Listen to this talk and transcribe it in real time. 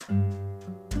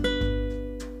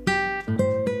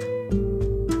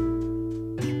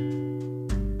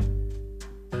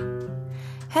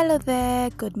Hello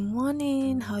there, good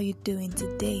morning. How are you doing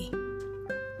today?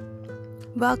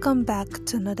 Welcome back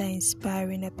to another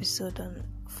inspiring episode on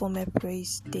Former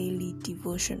Praise Daily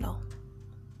Devotional.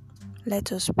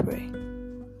 Let us pray.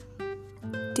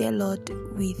 Dear Lord,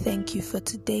 we thank you for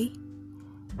today.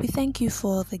 We thank you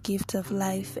for the gift of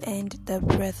life and the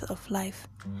breath of life.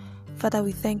 Father,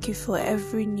 we thank you for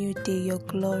every new day your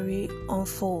glory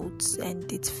unfolds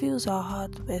and it fills our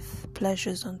heart with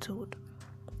pleasures untold.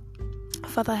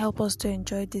 Father, help us to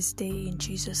enjoy this day in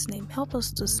Jesus' name. Help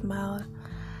us to smile,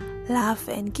 laugh,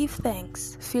 and give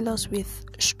thanks. Fill us with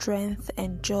strength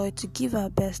and joy to give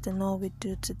our best in all we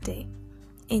do today.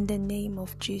 In the name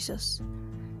of Jesus.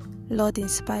 Lord,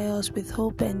 inspire us with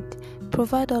hope and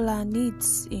provide all our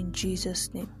needs in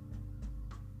Jesus' name.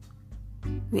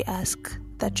 We ask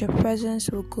that your presence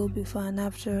will go before and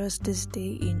after us this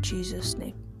day in Jesus'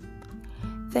 name.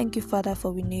 Thank you, Father,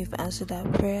 for we know you've answered our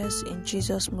prayers. In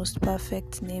Jesus' most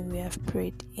perfect name we have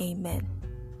prayed. Amen.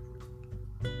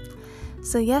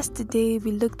 So yesterday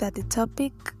we looked at the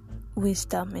topic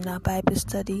wisdom in our Bible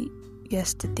study.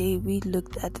 Yesterday we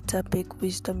looked at the topic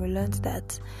wisdom. We learned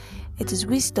that it is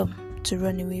wisdom to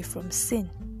run away from sin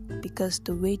because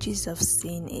the wages of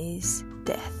sin is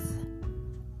death.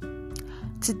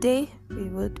 Today, we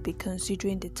would be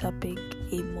considering the topic,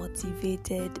 a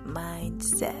motivated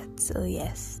mindset. Oh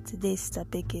yes, today's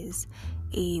topic is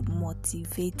a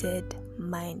motivated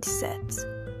mindset.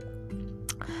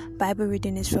 Bible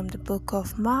reading is from the book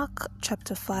of Mark,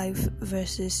 chapter 5,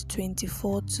 verses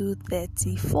 24 to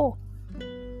 34.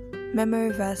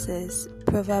 Memory verses,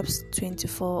 Proverbs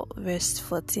 24, verse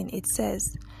 14. It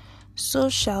says, "So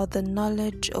shall the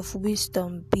knowledge of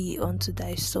wisdom be unto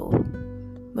thy soul.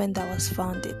 When thou hast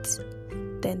found it,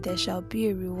 then there shall be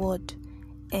a reward,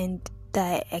 and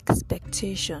thy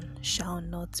expectation shall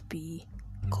not be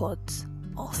cut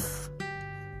off."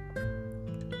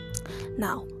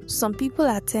 Now, some people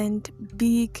attend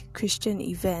big Christian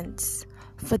events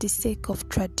for the sake of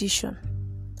tradition,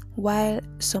 while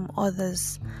some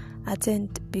others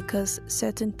attend because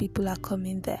certain people are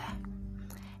coming there.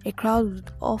 A crowd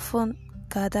would often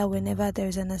gather whenever there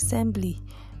is an assembly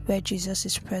where Jesus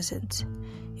is present.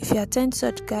 If you attend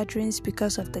such gatherings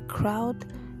because of the crowd,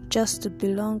 just to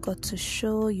belong or to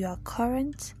show you are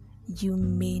current, you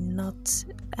may not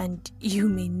and you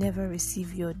may never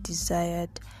receive your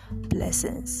desired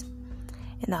blessings.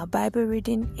 In our Bible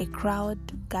reading, a crowd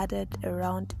gathered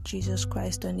around Jesus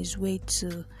Christ on his way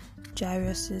to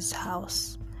Jairus'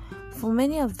 house. For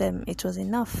many of them, it was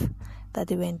enough that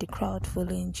they were in the crowd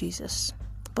following Jesus.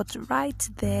 But right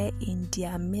there in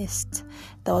their midst,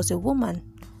 there was a woman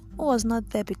who was not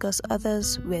there because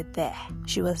others were there.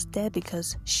 She was there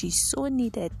because she so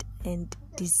needed and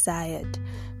desired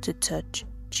to touch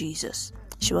Jesus.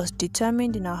 She was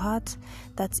determined in her heart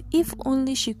that if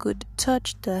only she could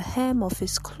touch the hem of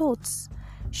his clothes,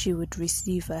 she would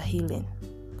receive a healing.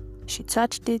 She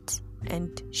touched it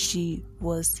and she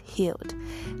was healed.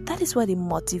 That is what a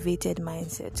motivated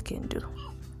mindset can do.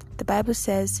 The Bible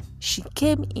says she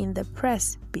came in the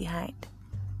press behind.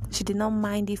 She did not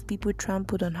mind if people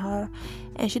trampled on her,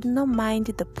 and she did not mind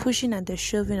the pushing and the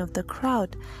shoving of the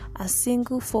crowd. Her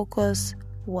single focus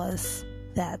was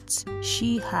that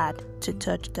she had to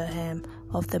touch the hem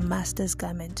of the master's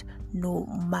garment, no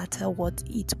matter what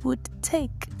it would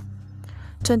take.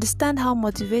 To understand how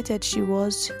motivated she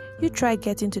was, you try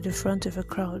getting to the front of a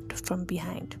crowd from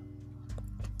behind.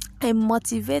 A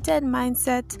motivated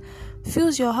mindset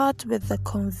fills your heart with the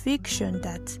conviction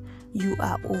that you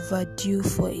are overdue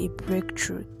for a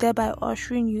breakthrough, thereby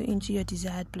ushering you into your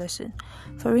desired blessing.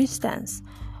 For instance,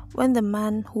 when the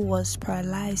man who was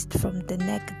paralyzed from the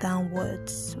neck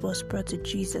downwards was brought to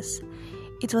Jesus,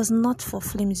 it was not for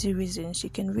flimsy reasons. You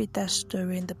can read that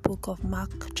story in the book of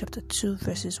Mark, chapter 2,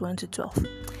 verses 1 to 12.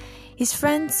 His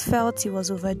friends felt he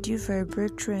was overdue for a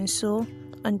breakthrough, and so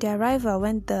on their arrival,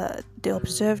 when they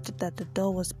observed that the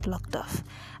door was blocked off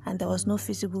and there was no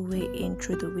feasible way in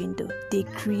through the window, they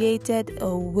created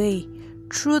a way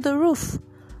through the roof.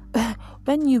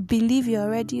 When you believe you're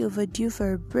already overdue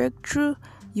for a breakthrough,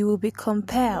 you will be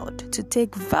compelled to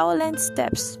take violent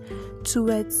steps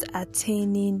towards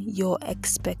attaining your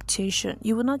expectation.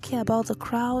 You will not care about the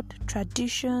crowd,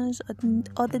 traditions,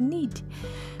 or the need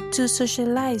to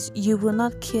socialize. You will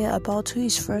not care about who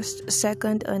is first,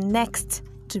 second, or next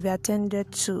to be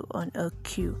attended to on a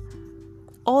queue.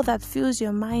 All that fills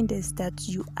your mind is that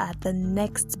you are the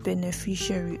next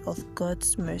beneficiary of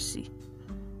God's mercy.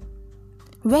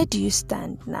 Where do you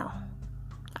stand now?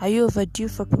 Are you overdue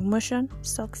for promotion,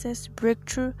 success,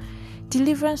 breakthrough,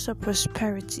 deliverance, or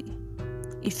prosperity?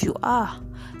 If you are,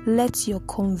 let your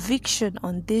conviction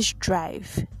on this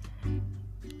drive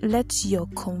let your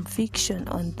conviction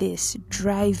on this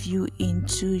drive you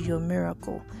into your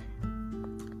miracle.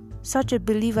 Such a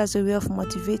belief as a way of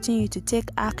motivating you to take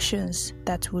actions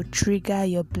that will trigger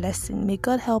your blessing. May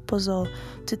God help us all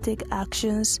to take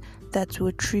actions that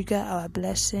will trigger our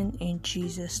blessing in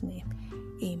Jesus' name.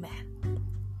 Amen.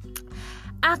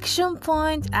 Action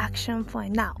point.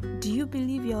 Now, do you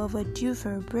believe you're overdue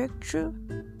for a breakthrough?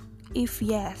 If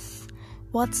yes,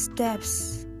 what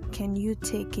steps can you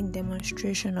take in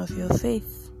demonstration of your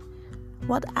faith?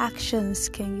 What actions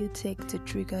can you take to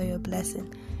trigger your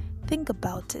blessing? Think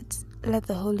about it. Let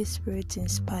the Holy Spirit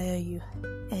inspire you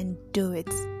and do it.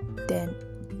 Then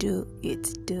do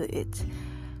it.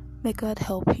 May God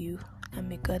help you, and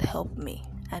may God help me,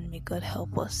 and may God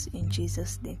help us in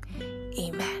Jesus' name.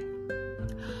 Amen.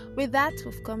 With that,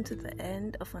 we've come to the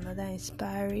end of another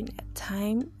inspiring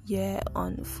time here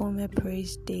on Fome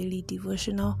Praise Daily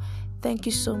Devotional. Thank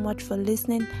you so much for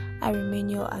listening. I remain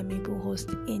your amiable host,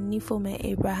 Fome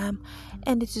Abraham,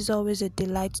 and it is always a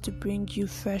delight to bring you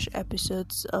fresh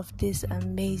episodes of this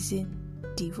amazing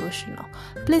devotional.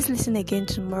 Please listen again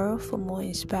tomorrow for more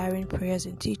inspiring prayers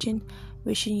and teaching.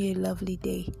 Wishing you a lovely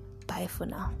day. Bye for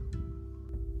now.